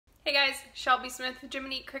Hey guys, Shelby Smith with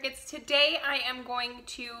Jiminy Crickets. Today I am going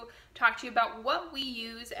to talk to you about what we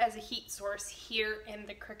use as a heat source here in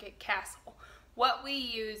the Cricket Castle. What we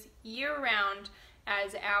use year-round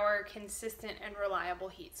as our consistent and reliable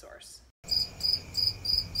heat source.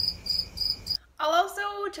 I'll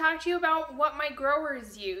also talk to you about what my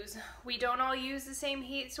growers use. We don't all use the same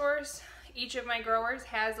heat source. Each of my growers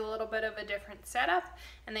has a little bit of a different setup,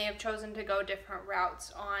 and they have chosen to go different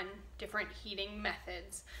routes on different heating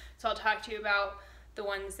methods. So I'll talk to you about the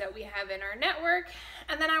ones that we have in our network,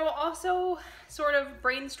 and then I will also sort of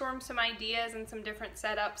brainstorm some ideas and some different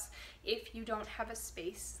setups if you don't have a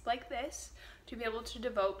space like this to be able to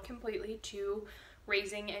devote completely to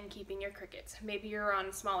raising and keeping your crickets. Maybe you're on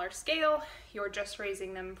a smaller scale, you're just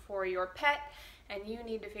raising them for your pet, and you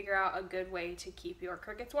need to figure out a good way to keep your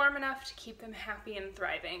crickets warm enough to keep them happy and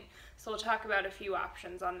thriving. So we'll talk about a few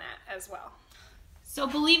options on that as well. So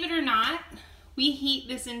believe it or not, we heat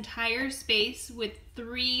this entire space with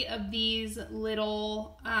 3 of these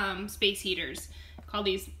little space heaters. I call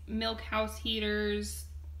these milk house heaters,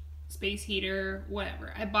 space heater,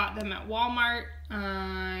 whatever. I bought them at Walmart.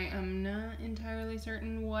 I am not entirely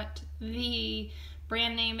certain what the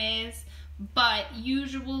brand name is, but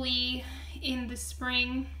usually in the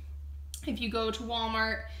spring, if you go to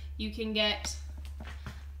Walmart, you can get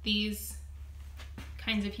these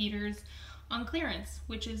kinds of heaters on clearance,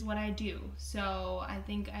 which is what I do. So I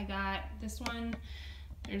think I got this one,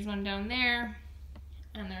 there's one down there,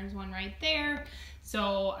 and there's one right there.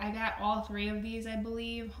 So I got all 3 of these, I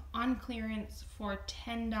believe, on clearance for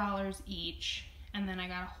 $10 each, and then I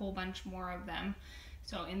got a whole bunch more of them.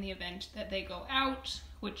 So in the event that they go out,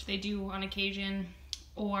 which they do on occasion,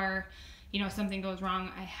 or something goes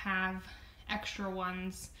wrong, I have extra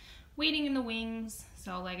ones waiting in the wings.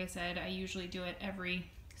 So like I said, I usually do it every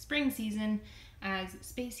spring season as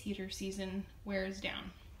space heater season wears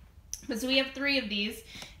down. But so we have 3 of these.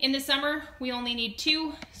 In the summer, we only need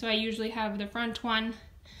 2. So I usually have the front one,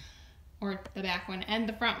 or the back one, and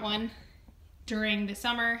the front one during the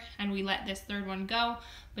summer, and we let this 3rd one go.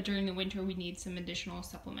 But during the winter, we need some additional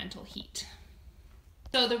supplemental heat.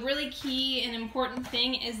 So the really key and important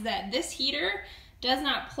thing is that this heater does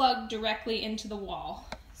not plug directly into the wall.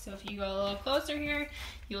 So if you go a little closer here,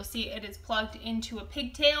 you'll see it is plugged into a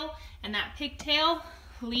pigtail, and that pigtail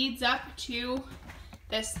leads up to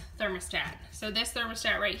this thermostat. So this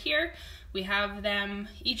thermostat right here, we have them,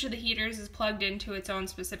 each of the heaters is plugged into its own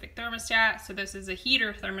specific thermostat. So this is a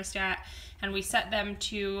heater thermostat, and we set them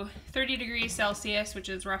to 30 degrees Celsius, which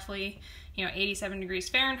is roughly 87 degrees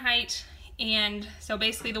Fahrenheit. And so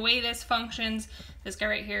basically the way this functions, this guy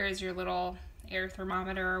right here is your little air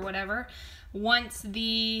thermometer or whatever. Once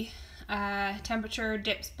the temperature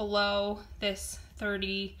dips below this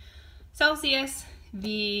 30 Celsius,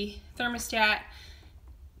 the thermostat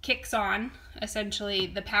kicks on, essentially,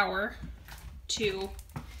 the power to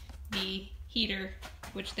the heater,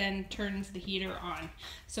 which then turns the heater on.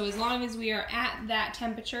 So as long as we are at that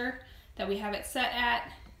temperature that we have it set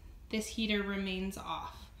at, this heater remains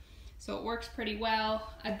off. So it works pretty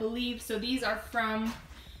well, I believe. So these are from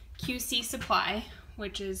QC Supply,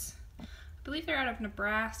 which is, I believe they're out of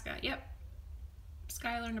Nebraska. Yep,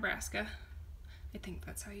 Schuyler, Nebraska. I think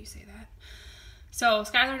that's how you say that. So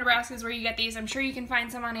Schuyler, Nebraska is where you get these. I'm sure you can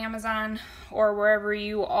find some on Amazon or wherever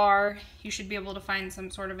you are. You should be able to find some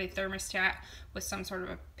sort of a thermostat with some sort of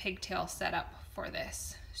a pigtail setup for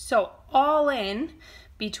this. So all in,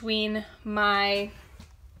 between my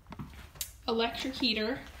electric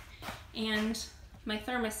heater and my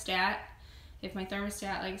thermostat, if my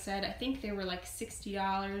thermostat, like I said, I think they were like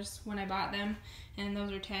 $60 when I bought them, and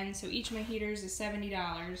those are 10, so each of my heaters is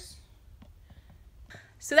 $70.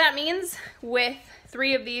 So that means with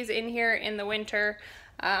 3 of these in here in the winter,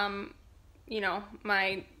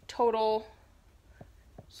 my total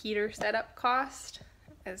heater setup cost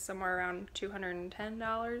is somewhere around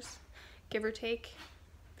 $210, give or take.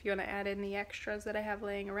 If you want to add in the extras that I have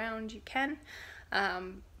laying around, you can.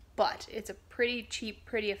 But it's a pretty cheap,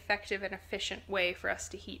 pretty effective and efficient way for us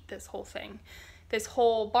to heat this whole thing. This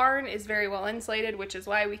whole barn is very well insulated, which is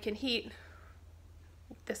why we can heat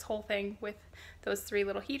this whole thing with those 3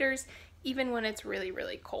 little heaters, even when it's really,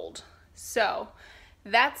 really cold. So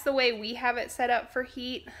that's the way we have it set up for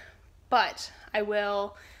heat, but I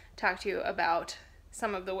will talk to you about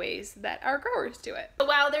some of the ways that our growers do it. So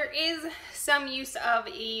while there is some use of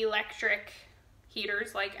electric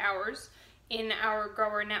heaters like ours in our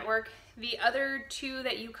grower network, the other 2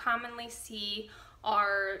 that you commonly see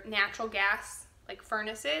are natural gas, like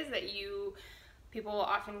furnaces that people will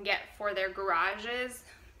often get for their garages.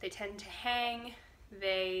 They tend to hang.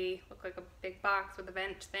 They look like a big box with a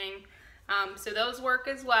vent thing. So those work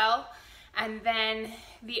as well. And then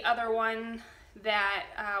the other one that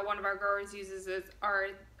one of our growers uses are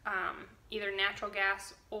either natural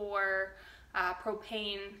gas or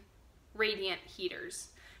propane radiant heaters.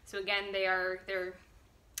 So again, they're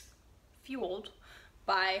fueled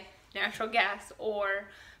by natural gas or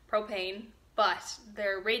propane, but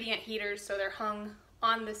they're radiant heaters, so they're hung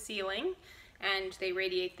on the ceiling and they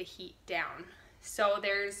radiate the heat down. So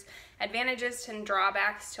there's advantages and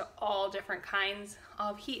drawbacks to all different kinds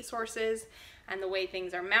of heat sources and the way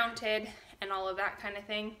things are mounted and all of that kind of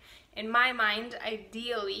thing. In my mind,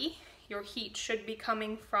 ideally, your heat should be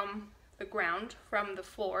coming from the ground, from the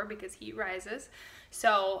floor, because heat rises.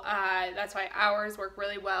 So that's why ours work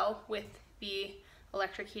really well with the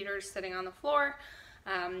electric heaters sitting on the floor.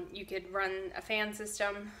 You could run a fan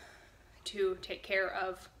system to take care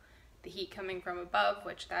of the heat coming from above,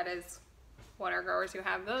 which that is what our growers who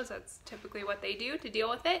have those, that's typically what they do to deal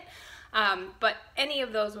with it. But any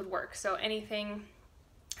of those would work. So anything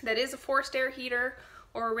that is a forced air heater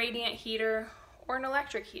or a radiant heater or an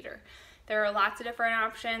electric heater. There are lots of different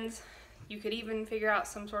options. You could even figure out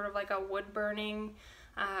some sort of like a wood burning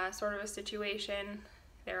sort of a situation.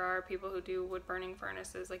 There are people who do wood burning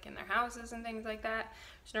furnaces like in their houses and things like that.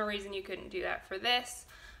 There's no reason you couldn't do that for this.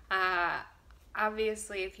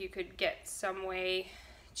 Obviously, if you could get some way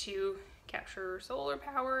to capture solar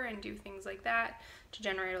power and do things like that to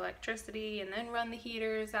generate electricity and then run the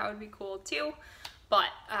heaters, that would be cool too. But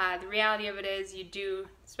the reality of it is you do,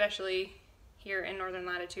 especially here in northern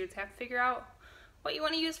latitudes, have to figure out what you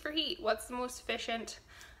want to use for heat. What's the most efficient?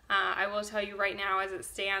 I will tell you right now, as it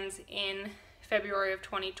stands in February of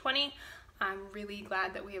 2020, I'm really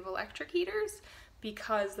glad that we have electric heaters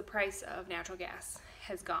because the price of natural gas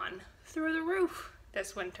has gone through the roof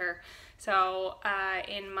this winter. So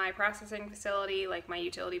in my processing facility, like my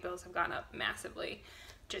utility bills have gone up massively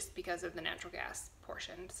just because of the natural gas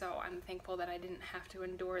portion. So I'm thankful that I didn't have to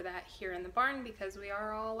endure that here in the barn because we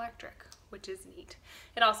are all electric, which is neat.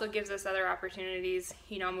 It also gives us other opportunities,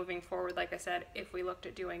 you know, moving forward. Like I said, if we looked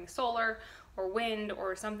at doing solar or wind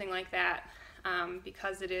or something like that,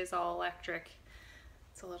 because it is all electric,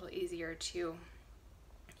 it's a little easier to,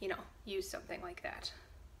 you know, use something like that.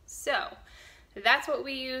 So that's what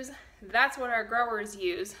we use. That's what our growers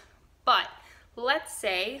use. But let's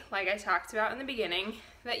say, like I talked about in the beginning,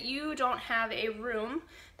 that you don't have a room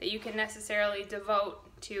that you can necessarily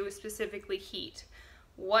devote to specifically heat.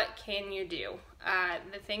 What can you do?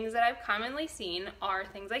 The things that I've commonly seen are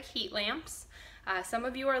things like heat lamps. Some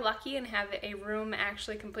of you are lucky and have a room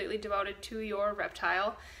actually completely devoted to your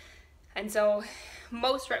reptile. And so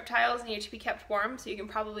most reptiles need to be kept warm, so you can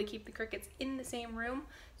probably keep the crickets in the same room.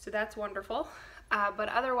 So that's wonderful. But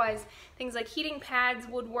otherwise, things like heating pads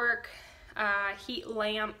would work, heat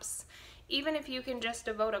lamps, even if you can just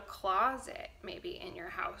devote a closet maybe in your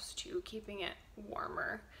house to keeping it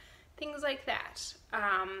warmer, things like that.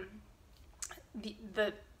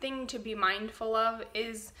 The thing to be mindful of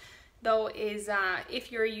is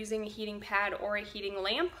if you're using a heating pad or a heating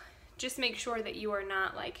lamp, just make sure that you are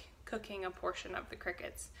not like cooking a portion of the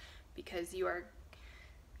crickets because you are,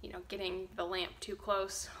 you know, getting the lamp too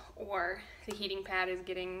close or the heating pad is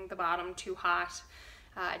getting the bottom too hot.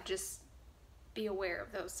 Just be aware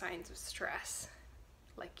of those signs of stress,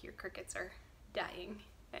 like your crickets are dying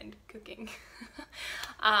and cooking.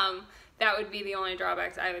 That would be the only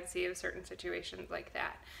drawbacks I would see of certain situations like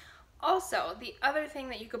that. Also, the other thing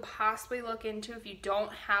that you could possibly look into if you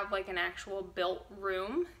don't have like an actual built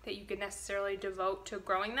room that you could necessarily devote to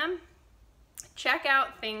growing them, check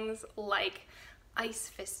out things like ice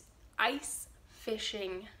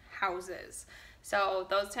fishing houses. So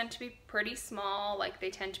those tend to be pretty small, like they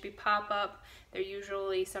tend to be pop-up. They're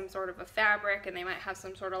usually some sort of a fabric and they might have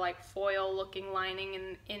some sort of like foil looking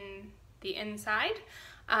lining in the inside.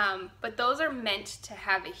 But those are meant to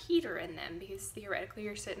have a heater in them because theoretically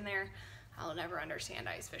you're sitting there. I'll never understand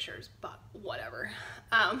ice fishers, but whatever.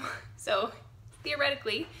 So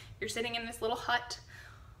theoretically you're sitting in this little hut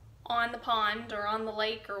on the pond or on the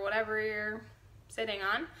lake or whatever you're sitting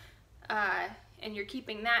on, and you're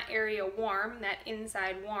keeping that area warm, that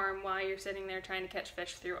inside warm, while you're sitting there trying to catch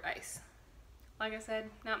fish through ice. Like I said,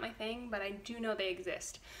 not my thing, but I do know they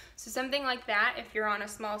exist. So something like that, if you're on a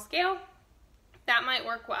small scale, that might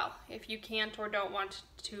work well if you can't or don't want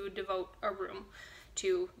to devote a room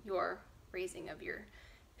to your raising of your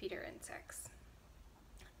feeder insects.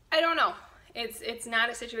 I don't know. It's not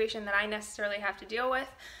a situation that I necessarily have to deal with,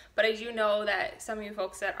 but I do know that some of you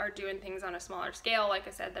folks that are doing things on a smaller scale, like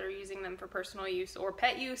I said, that are using them for personal use or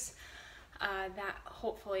pet use, that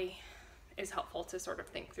hopefully is helpful to sort of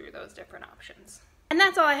think through those different options. And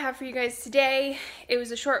that's all I have for you guys today. It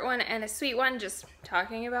was a short one and a sweet one, just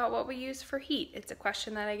talking about what we use for heat. It's a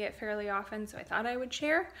question that I get fairly often, so I thought I would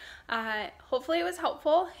share. Hopefully it was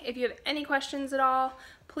helpful. If you have any questions at all,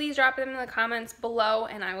 please drop them in the comments below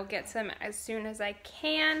and I will get to them as soon as I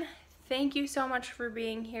can. Thank you so much for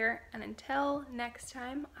being here, and until next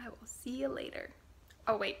time, I will see you later.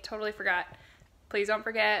 Oh wait, totally forgot. Please don't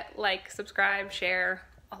forget, like, subscribe, share,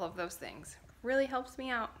 all of those things. Really helps me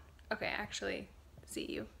out. Okay, actually, see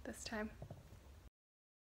you this time.